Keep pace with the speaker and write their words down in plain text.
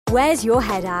Where's Your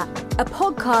Head At? A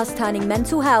podcast turning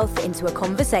mental health into a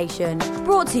conversation.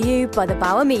 Brought to you by the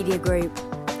Bauer Media Group.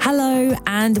 Hello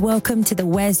and welcome to the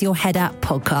Where's Your Head At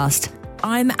podcast.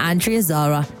 I'm Andrea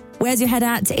Zara. Where's Your Head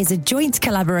At is a joint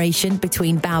collaboration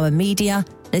between Bauer Media,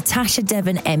 Natasha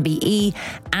Devon MBE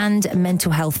and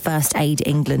Mental Health First Aid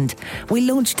England. We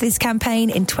launched this campaign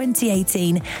in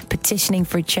 2018, petitioning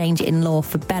for a change in law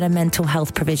for better mental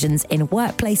health provisions in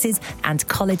workplaces and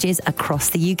colleges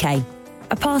across the UK.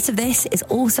 A part of this is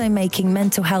also making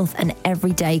mental health an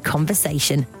everyday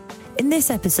conversation. In this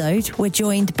episode, we're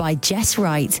joined by Jess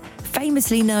Wright,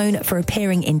 famously known for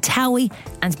appearing in TOWIE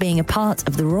and being a part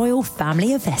of the royal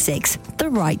family of Essex, the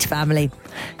Wright family.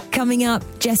 Coming up,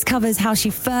 Jess covers how she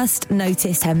first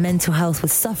noticed her mental health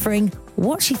was suffering,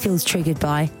 what she feels triggered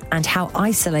by, and how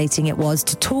isolating it was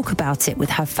to talk about it with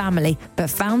her family, but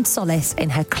found solace in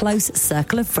her close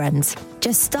circle of friends.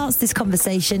 Jess starts this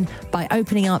conversation by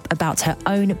opening up about her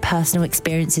own personal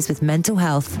experiences with mental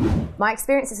health. My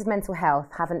experiences with mental health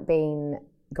haven't been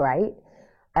great.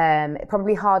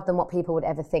 Probably harder than what people would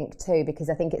ever think too, because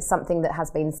I think it's something that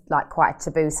has been like quite a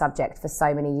taboo subject for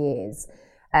so many years.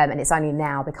 And it's only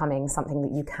now becoming something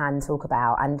that you can talk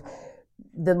about. And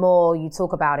the more you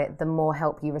talk about it, the more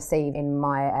help you receive, in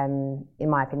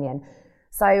my opinion.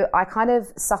 So I kind of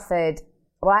suffered.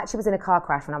 Well, I actually was in a car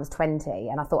crash when I was 20,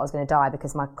 and I thought I was going to die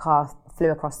because my car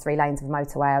flew across 3 lanes of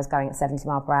motorway. I was going at 70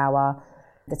 miles per hour.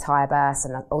 The tyre burst,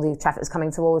 and all the traffic was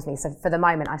coming towards me. So for the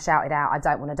moment, I shouted out, "I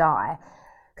don't want to die,"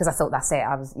 because I thought that's it.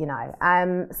 I was,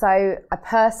 So I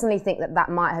personally think that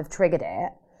might have triggered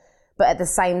it. But at the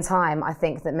same time, I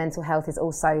think that mental health is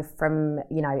also from,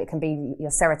 it can be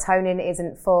your serotonin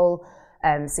isn't full.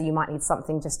 So you might need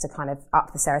something just to kind of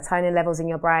up the serotonin levels in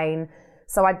your brain.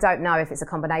 So I don't know if it's a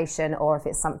combination or if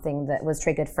it's something that was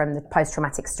triggered from the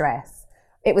post-traumatic stress.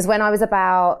 It was when it was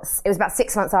about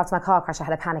 6 months after my car crash, I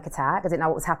had a panic attack. I didn't know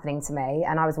what was happening to me,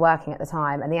 and I was working at the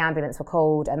time, and the ambulance were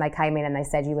called, and they came in and they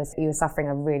said you were suffering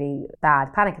a really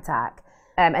bad panic attack.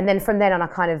 And then from then on,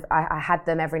 I had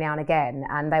them every now and again,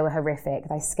 and they were horrific.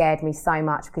 They scared me so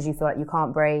much because you feel like you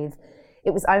can't breathe.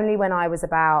 It was only when I was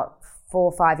about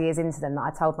 4 or 5 years into them that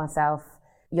I told myself,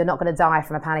 you're not going to die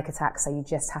from a panic attack, so you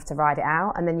just have to ride it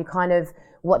out. And then you kind of,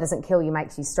 what doesn't kill you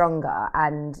makes you stronger.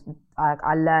 And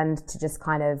I learned to just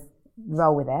kind of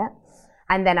roll with it.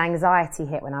 And then anxiety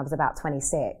hit when I was about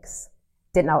 26.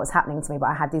 Didn't know what was happening to me, but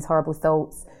I had these horrible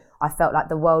thoughts. I felt like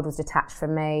the world was detached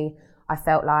from me. I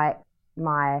felt like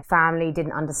my family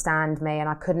didn't understand me, and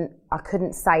I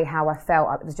couldn't say how I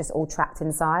felt. It was just all trapped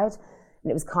inside. And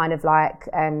it was kind of like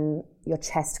your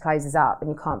chest closes up and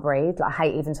you can't breathe. Like, I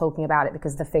hate even talking about it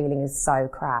because the feeling is so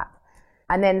crap.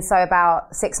 And then so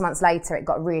about 6 months later, it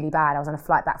got really bad. I was on a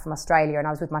flight back from Australia, and I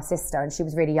was with my sister, and she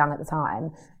was really young at the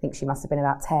time. I think she must have been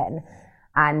about 10.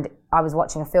 And I was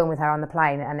watching a film with her on the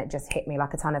plane, and it just hit me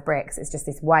like a ton of bricks. It's just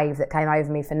this wave that came over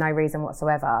me for no reason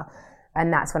whatsoever.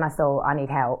 And that's when I thought, I need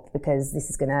help, because this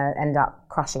is going to end up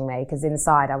crushing me, because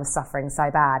inside I was suffering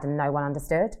so bad and no one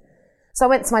understood. So I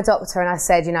went to my doctor and I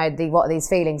said, what are these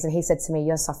feelings? And he said to me,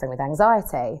 you're suffering with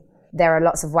anxiety. There are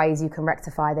lots of ways you can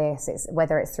rectify this,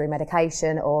 whether it's through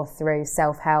medication or through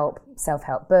self-help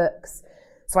books.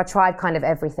 So I tried kind of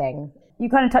everything. You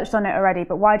kind of touched on it already,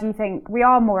 but why do you think we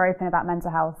are more open about mental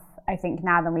health, I think,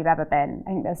 now than we've ever been?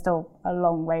 I think there's still a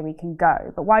long way we can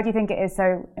go. But why do you think it is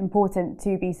so important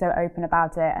to be so open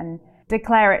about it and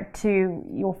declare it to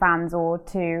your fans or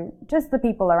to just the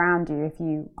people around you if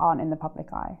you aren't in the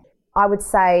public eye? I would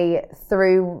say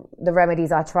through the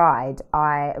remedies I tried,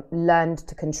 I learned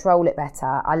to control it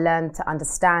better. I learned to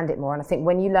understand it more. And I think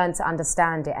when you learn to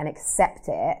understand it and accept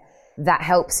it, that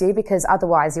helps you, because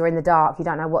otherwise you're in the dark. You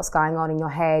don't know what's going on in your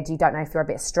head. You don't know if you're a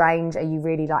bit strange. Are you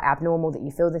really like abnormal that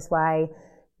you feel this way?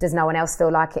 Does no one else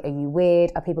feel like it? Are you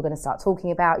weird? Are people going to start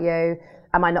talking about you?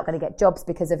 Am I not going to get jobs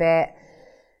because of it?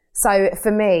 So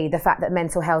for me, the fact that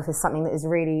mental health is something that is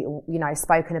really,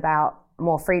 spoken about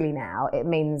more freely now, it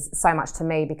means so much to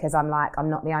me, because I'm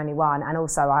not the only one. And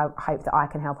also I hope that I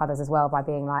can help others as well by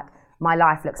being like, my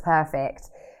life looks perfect.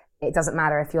 It doesn't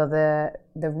matter if you're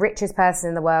the richest person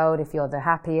in the world, if you're the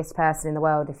happiest person in the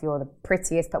world, if you're the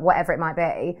prettiest, but whatever it might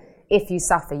be, if you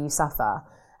suffer, you suffer.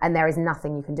 And there is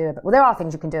nothing you can do about it. Well, there are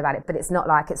things you can do about it, but it's not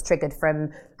like it's triggered from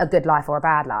a good life or a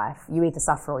bad life. You either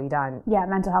suffer or you don't. Yeah,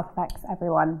 mental health affects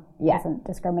everyone. Yeah. It doesn't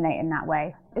discriminate in that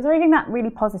way. Is there anything that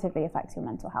really positively affects your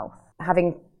mental health?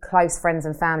 Having close friends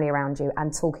and family around you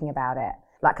and talking about it.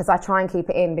 Like, because I try and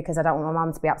keep it in because I don't want my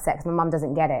mum to be upset, because my mum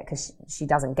doesn't get it, because she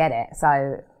doesn't get it.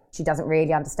 So she doesn't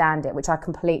really understand it, which I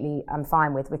completely am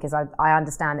fine with, because I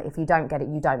understand that if you don't get it,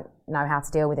 you don't know how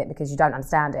to deal with it because you don't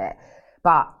understand it.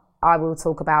 But I will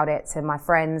talk about it to my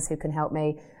friends who can help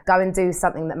me, Go and do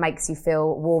something that makes you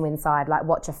feel warm inside, like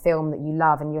watch a film that you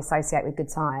love and you associate with good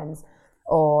times,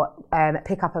 or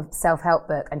pick up a self-help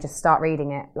book and just start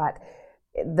reading it. Like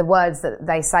the words that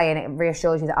they say in it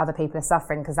reassures you that other people are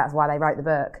suffering because that's why they wrote the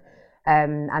book,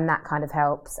 and that kind of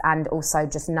helps. And also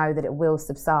just know that it will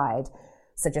subside.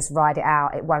 So just ride it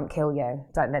out. It won't kill you.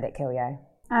 Don't let it kill you.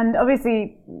 And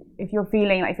obviously, if you're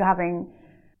feeling like if you're having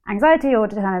anxiety or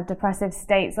kind of depressive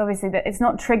states, obviously that it's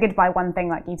not triggered by one thing,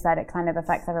 like you've said, it kind of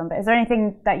affects everyone. But is there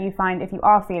anything that you find if you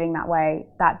are feeling that way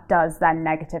that does then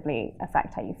negatively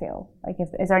affect how you feel? Like,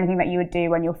 is there anything that you would do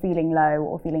when you're feeling low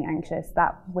or feeling anxious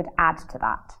that would add to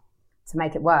that? To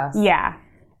make it worse? Yeah.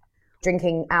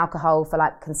 Drinking alcohol for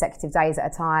like consecutive days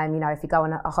at a time. You know, if you go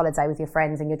on a holiday with your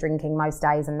friends and you're drinking most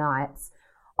days and nights,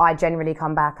 I generally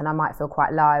come back and I might feel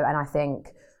quite low and I think,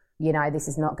 you know, this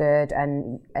is not good.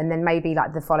 And then maybe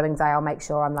like the following day I'll make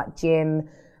sure I'm like gym,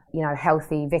 you know,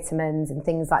 healthy vitamins and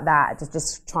things like that,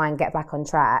 just try and get back on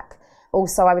track.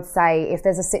 Also, I would say if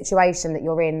there's a situation that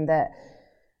you're in that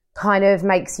kind of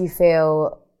makes you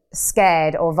feel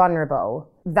scared or vulnerable,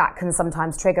 that can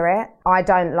sometimes trigger it. I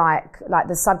don't like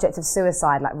the subject of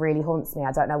suicide like really haunts me.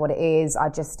 I don't know what it is.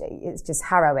 It's just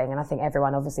harrowing, and I think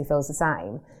everyone obviously feels the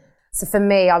same. So for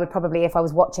me, I would probably, if I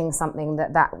was watching something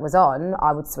that was on,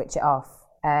 I would switch it off,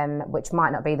 which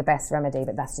might not be the best remedy,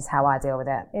 but that's just how I deal with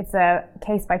it. It's a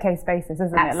case-by-case basis,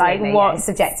 isn't Absolutely, it? Like it's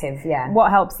subjective, yeah. What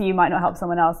helps you might not help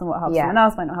someone else, and what helps someone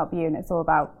else might not help you, and it's all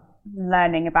about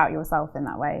learning about yourself in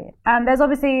that way. There's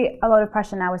obviously a lot of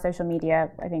pressure now with social media.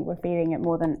 I think we're feeling it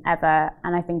more than ever,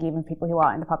 and I think even people who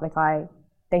are in the public eye,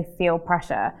 they feel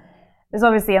pressure. There's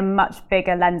obviously a much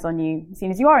bigger lens on you,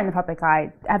 seeing as you are in the public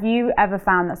eye. Have you ever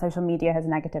found that social media has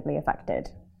negatively affected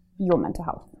your mental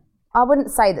health? I wouldn't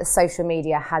say that social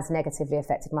media has negatively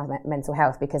affected my mental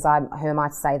health, because who am I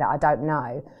to say that? I don't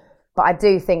know. But I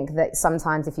do think that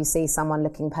sometimes if you see someone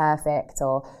looking perfect,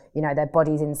 or, you know, their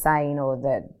body's insane, or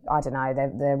that, I don't know,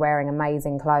 they're wearing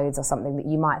amazing clothes or something, that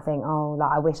you might think, oh,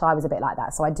 like I wish I was a bit like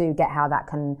that. So I do get how that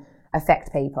can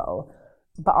affect people.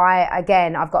 But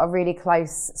I've got a really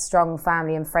close, strong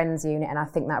family and friends unit, and I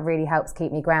think that really helps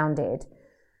keep me grounded.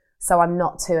 So I'm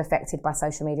not too affected by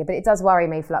social media. But it does worry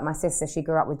me for like my sister, she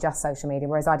grew up with just social media,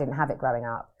 whereas I didn't have it growing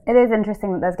up. It is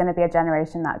interesting that there's going to be a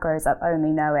generation that grows up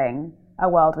only knowing a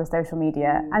world with social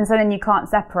media. And so then you can't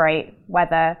separate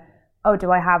whether,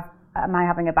 am I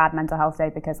having a bad mental health day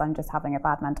because I'm just having a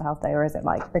bad mental health day, or is it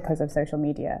like because of social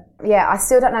media? Yeah, I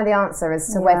still don't know the answer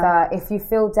as to whether if you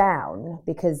feel down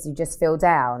because you just feel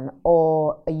down,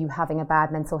 or are you having a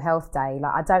bad mental health day?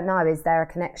 Like, I don't know. Is there a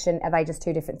connection? Are they just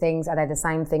two different things? Are they the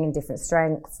same thing in different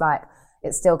strengths? Like,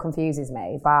 it still confuses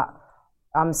me, but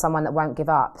I'm someone that won't give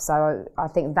up. So I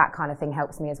think that kind of thing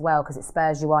helps me as well, because it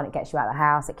spurs you on, it gets you out of the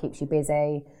house, it keeps you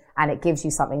busy, and it gives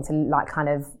you something to like kind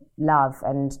of love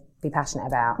and be passionate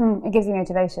about. It gives you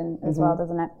motivation as well,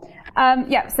 doesn't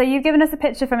it? So you've given us a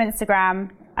picture from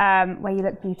Instagram where you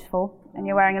look beautiful and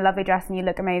you're wearing a lovely dress and you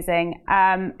look amazing,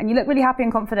 and you look really happy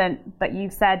and confident, but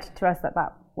you've said to us that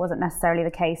wasn't necessarily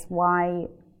the case. Why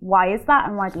is that,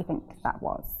 and why do you think that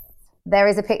was? There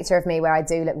is a picture of me where I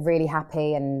do look really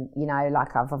happy, and, you know,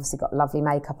 like I've obviously got lovely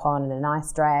makeup on and a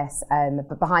nice dress,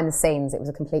 but behind the scenes it was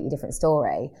a completely different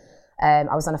story.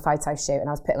 I was on a photo shoot and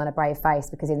I was putting on a brave face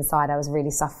because inside I was really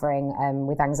suffering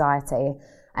with anxiety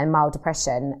and mild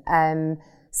depression.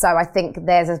 So I think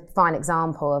there's a fine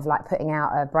example of like putting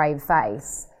out a brave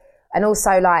face. And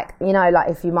also, like, you know, like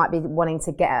if you might be wanting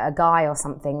to get at a guy or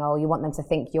something, or you want them to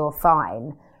think you're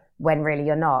fine when really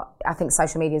you're not. I think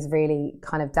social media is really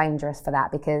kind of dangerous for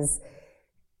that, because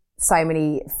so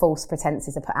many false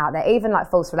pretenses are put out there, even like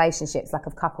false relationships, like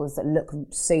of couples that look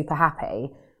super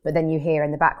happy, but then you hear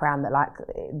in the background that like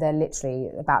they're literally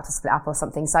about to split up or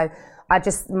something. So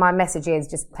my message is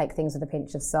just take things with a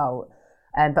pinch of salt.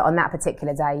 But on that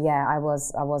particular day, I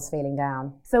was feeling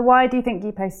down. So why do you think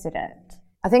you posted it?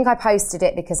 I think I posted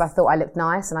it because I thought I looked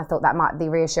nice, and I thought that the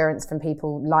reassurance from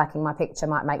people liking my picture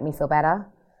might make me feel better.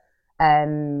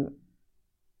 And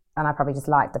I probably just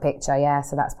liked the picture,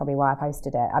 so that's probably why I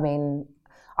posted it. I mean,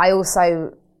 I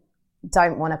also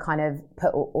don't want to kind of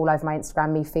put all over my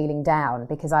Instagram me feeling down,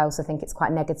 because I also think it's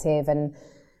quite negative, and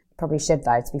probably should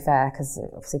though, to be fair, because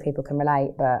obviously people can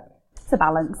relate, but it's a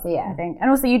balance, I think.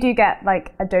 And also you do get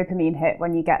like a dopamine hit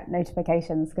when you get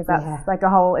notifications, because that's like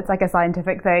it's like a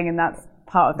scientific thing, and that's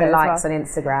part of the likes on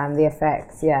Instagram, the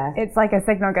effects, It's like a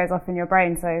signal goes off in your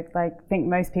brain, so like I think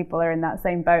most people are in that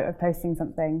same boat of posting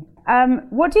something.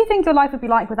 What do you think your life would be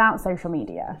like without social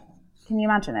media? Can you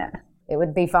imagine it? It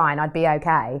would be fine, I'd be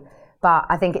okay. But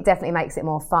I think it definitely makes it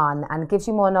more fun and gives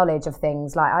you more knowledge of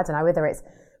things, like, I don't know, whether it's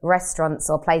restaurants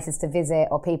or places to visit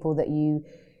or people that you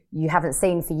you haven't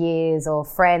seen for years, or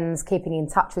friends, keeping in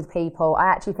touch with people. I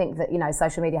actually think that,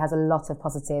 social media has a lot of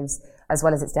positives as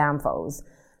well as its downfalls.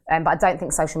 But I don't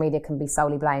think social media can be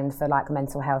solely blamed for like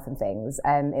mental health and things.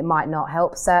 It might not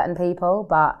help certain people,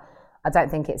 but I don't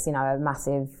think it's, a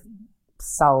massive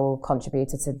sole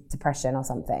contributor to depression or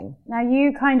something. Now,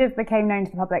 you kind of became known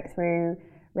to the public through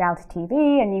reality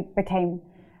TV, and you became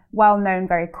well known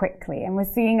very quickly. And we're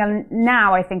seeing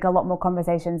now, I think, a lot more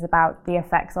conversations about the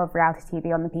effects of reality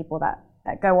TV on the people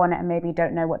that go on it and maybe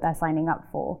don't know what they're signing up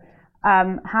for.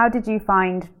 How did you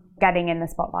find getting in the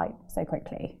spotlight so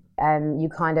quickly? You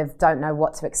kind of don't know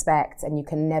what to expect, and you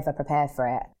can never prepare for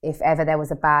it. If ever there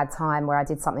was a bad time where I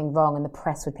did something wrong and the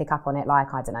press would pick up on it,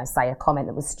 like, I don't know, say a comment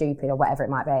that was stupid or whatever it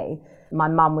might be, my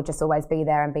mum would just always be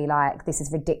there and be like, this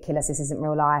is ridiculous, this isn't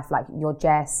real life, like, you're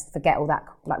Jess, forget all that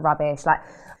like rubbish. Like,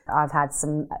 I've had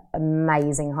some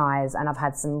amazing highs and I've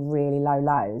had some really low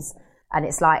lows. And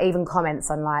it's like, even comments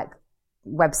on like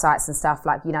websites and stuff,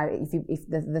 like, if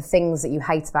the things that you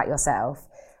hate about yourself,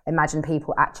 imagine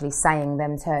people actually saying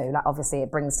them too. Like, obviously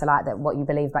it brings to light that what you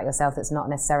believe about yourself that's not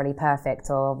necessarily perfect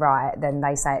or right, then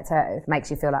they say it too. It makes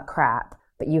you feel like crap.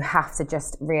 But you have to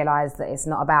just realise that it's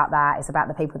not about that, it's about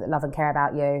the people that love and care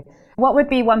about you. What would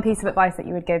be one piece of advice that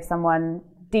you would give someone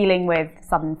dealing with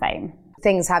sudden fame?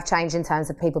 Things have changed in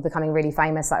terms of people becoming really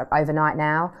famous like overnight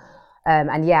now.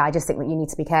 And yeah, I just think that you need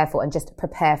to be careful and just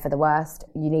prepare for the worst.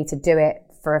 You need to do it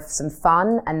for some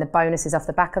fun and the bonuses off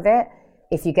the back of it.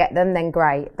 If you get them, then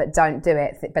great, but don't do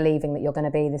it believing that you're going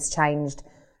to be this changed,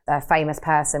 famous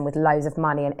person with loads of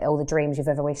money and all the dreams you've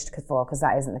ever wished for, because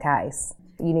that isn't the case.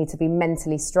 You need to be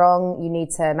mentally strong. You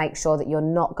need to make sure that you're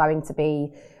not going to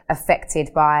be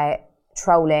affected by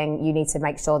trolling. You need to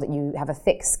make sure that you have a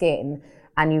thick skin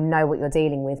and you know what you're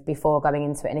dealing with before going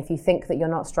into it. And if you think that you're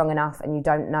not strong enough and you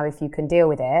don't know if you can deal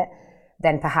with it,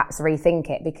 then perhaps rethink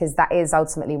it, because that is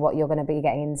ultimately what you're going to be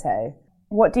getting into.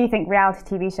 What do you think reality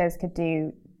TV shows could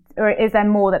do, or is there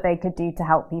more that they could do to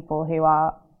help people who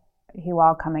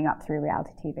are coming up through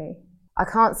reality TV? I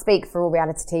can't speak for all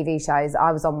reality TV shows.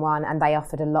 I was on one and they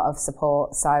offered a lot of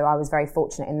support, so I was very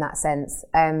fortunate in that sense.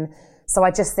 So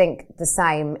I just think the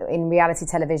same in reality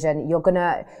television.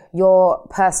 Your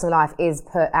personal life is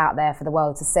put out there for the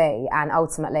world to see, and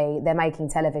ultimately they're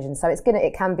making television, so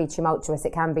it can be tumultuous,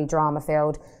 it can be drama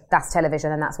filled. That's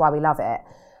television, and that's why we love it.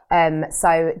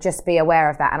 So just be aware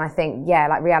of that. And I think,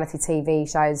 like reality TV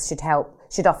shows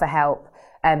should offer help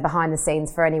behind the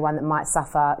scenes for anyone that might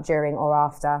suffer during or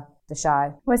after the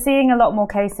show. We're seeing a lot more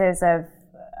cases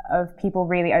of people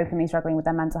really openly struggling with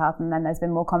their mental health, and then there's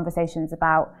been more conversations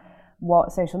about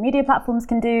what social media platforms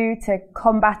can do to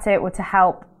combat it or to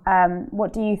help.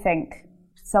 What do you think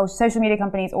social media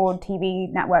companies or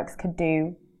TV networks could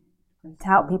do to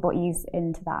help people ease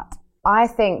into that? I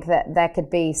think that there could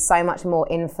be so much more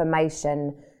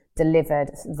information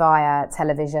delivered via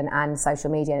television and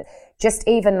social media. Just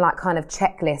even like kind of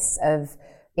checklists of,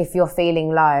 if you're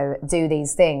feeling low, do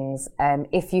these things.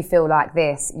 If you feel like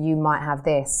this, you might have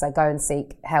this. So go and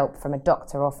seek help from a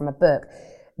doctor or from a book.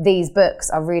 These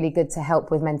books are really good to help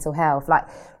with mental health. Like,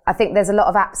 I think there's a lot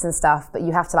of apps and stuff, but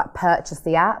you have to like purchase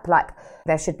the app. Like,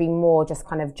 there should be more just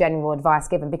kind of general advice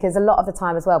given, because a lot of the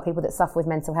time as well, people that suffer with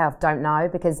mental health don't know,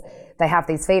 because they have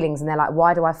these feelings and they're like,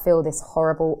 why do I feel this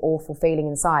horrible, awful feeling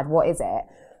inside? What is it?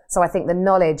 So I think the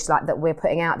knowledge like that we're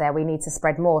putting out there, we need to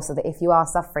spread more, so that if you are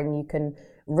suffering, you can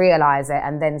realise it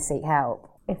and then seek help.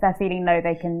 If they're feeling low,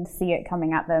 they can see it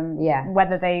coming at them,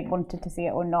 whether they wanted to see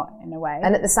it or not, in a way.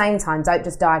 And at the same time, don't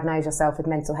just diagnose yourself with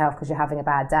mental health because you're having a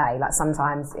bad day. Like,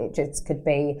 sometimes it just could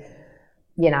be,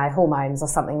 hormones or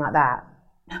something like that.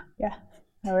 Yeah,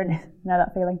 I already know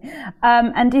that feeling.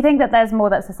 And do you think that there's more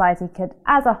that society could,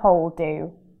 as a whole,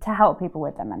 do to help people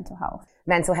with their mental health?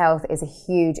 Mental health is a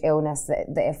huge illness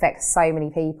that affects so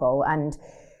many people, and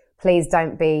please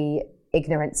don't be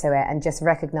ignorant to it, and just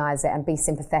recognise it and be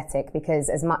sympathetic, because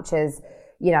as much as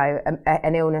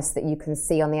an illness that you can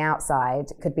see on the outside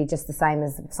could be just the same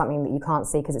as something that you can't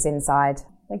see because it's inside.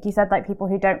 Like you said, like people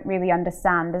who don't really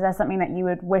understand, is there something that you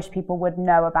would wish people would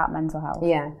know about mental health?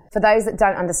 Yeah, for those that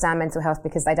don't understand mental health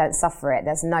because they don't suffer it,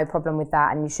 there's no problem with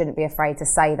that, and you shouldn't be afraid to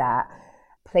say that.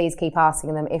 Please keep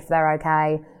asking them if they're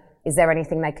okay. Is there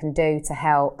anything they can do to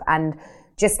help? And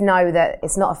just know that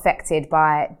it's not affected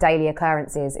by daily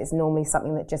occurrences. It's normally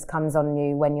something that just comes on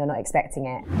you when you're not expecting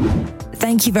it.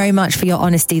 Thank you very much for your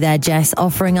honesty there, Jess,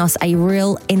 offering us a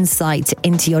real insight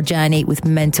into your journey with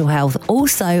mental health.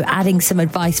 Also adding some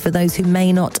advice for those who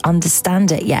may not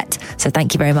understand it yet. So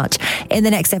thank you very much. In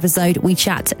the next episode, we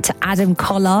chat to Adam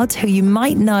Collard, who you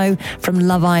might know from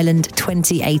Love Island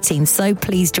 2018. So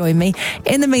please join me.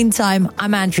 In the meantime,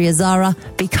 I'm Andrea Zara.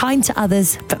 Be kind to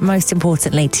others, but most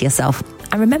importantly to yourself.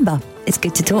 And remember, it's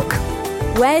good to talk.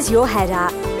 Where's Your Head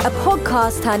At? A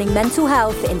podcast turning mental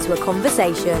health into a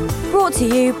conversation. Brought to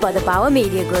you by the Bauer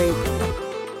Media Group.